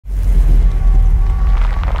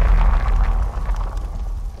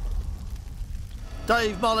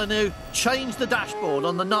Dave Molyneux changed the dashboard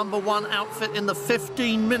on the #1 outfit in the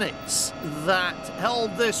 15 minutes that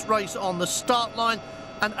held this race on the start line,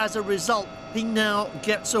 and as a result he now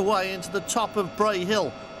gets away into the top of Bray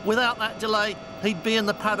Hill. Without that delay he'd be in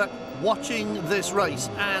the paddock watching this race,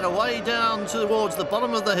 and away down towards the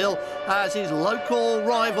bottom of the hill as his local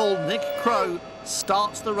rival Nick Crowe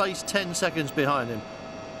starts the race 10 seconds behind him.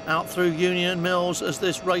 Out through Union Mills as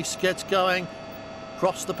this race gets going,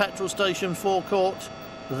 across the petrol station forecourt,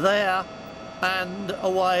 there and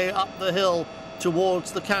away up the hill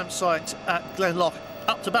towards the campsite at Glenloch,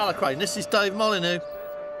 up to Ballacrane. This is Dave Molyneux.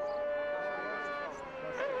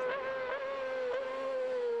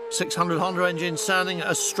 600 Honda engine sounding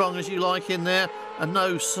as strong as you like in there, and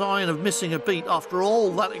no sign of missing a beat after all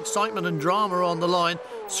that excitement and drama on the line.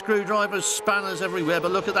 Screwdrivers, spanners everywhere, but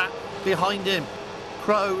look at that behind him.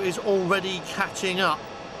 Crowe is already catching up.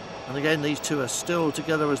 And again, these two are still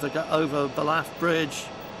together as they go over Ballaugh Bridge.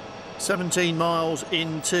 17 miles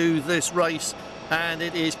into this race, and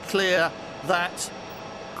it is clear that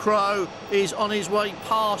Crowe is on his way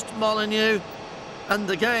past Molyneux. And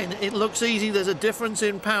again, it looks easy. There's a difference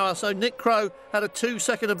in power. So Nick Crowe had a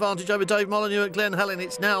 2-second advantage over Dave Molyneux at Glen Helen.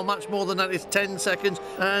 It's now much more than that. It's 10 seconds.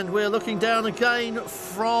 And we're looking down again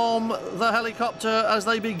from the helicopter as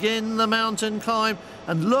they begin the mountain climb.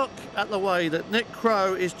 And look at the way that Nick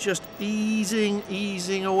Crowe is just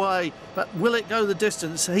easing away. But will it go the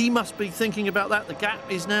distance? He must be thinking about that. The gap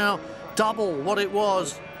is now double what it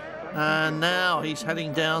was. And now he's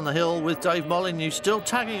heading down the hill with Dave Molyneux still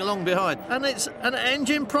tagging along behind. And it's an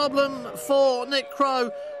engine problem for Nick Crowe,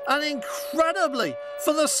 and incredibly,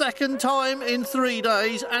 for the second time in 3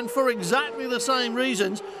 days, and for exactly the same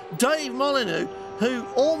reasons, Dave Molyneux, who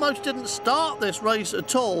almost didn't start this race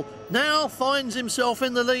at all, now finds himself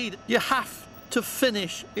in the lead. You have to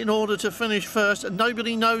finish in order to finish first, and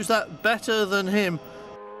nobody knows that better than him.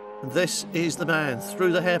 This is the man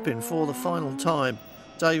through the hairpin for the final time.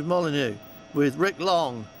 Dave Molyneux, with Rick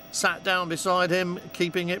Long sat down beside him,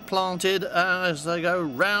 keeping it planted as they go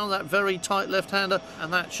round that very tight left-hander.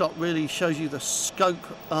 And that shot really shows you the scope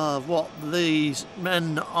of what these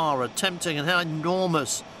men are attempting and how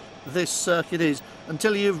enormous this circuit is,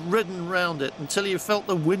 until you've ridden round it, until you've felt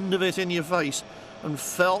the wind of it in your face and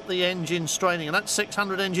felt the engine straining. And that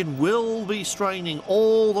 600 engine will be straining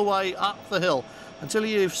all the way up the hill until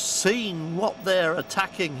you've seen what they're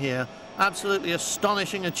attacking here. Absolutely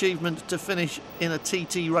astonishing achievement to finish in a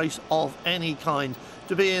TT race of any kind.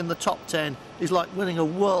 To be in the top 10 is like winning a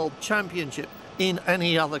world championship in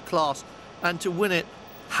any other class, and to win it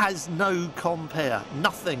has no compare,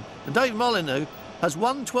 nothing. And Dave Molyneux has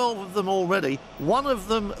won 12 of them already, one of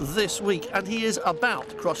them this week, and he is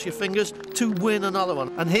about, cross your fingers, to win another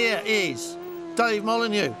one. And here is Dave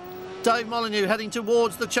Molyneux. Dave Molyneux heading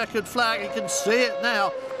towards the checkered flag. You can see it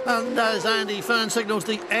now. And as Andy Fern signals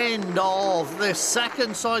the end of this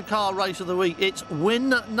second sidecar race of the week, it's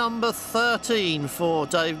win number 13 for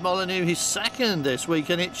Dave Molyneux, his second this week,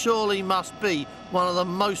 and it surely must be one of the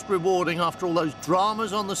most rewarding after all those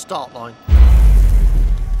dramas on the start line.